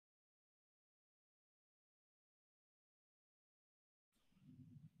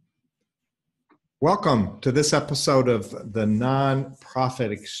Welcome to this episode of the Nonprofit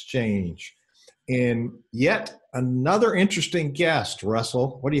Exchange. And yet another interesting guest,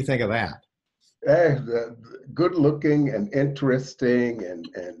 Russell. What do you think of that? Good looking and interesting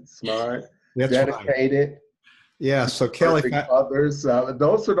and smart, That's right. dedicated, Yeah, so Kelly, serving others.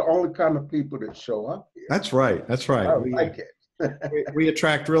 Those are the only kind of people that show up here. that's right. That's right. I We, like it. we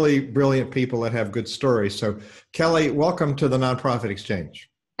attract really brilliant people that have good stories. So Kelly, welcome to the Nonprofit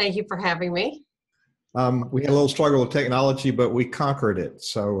Exchange. Thank you for having me. We had a little struggle with technology, but we conquered it.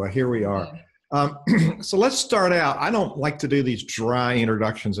 So here we are. So let's start out. I don't like to do these dry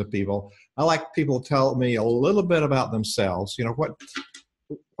introductions of people. I like people to tell me a little bit about themselves. You know,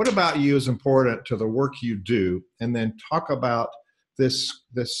 what about you is important to the work you do, and then talk about this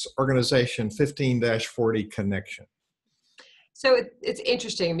organization 15-40 Connection. So it's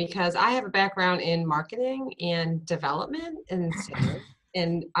interesting because I have a background in marketing and development and sales,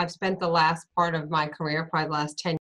 and I've spent the last part of my career, probably the last 10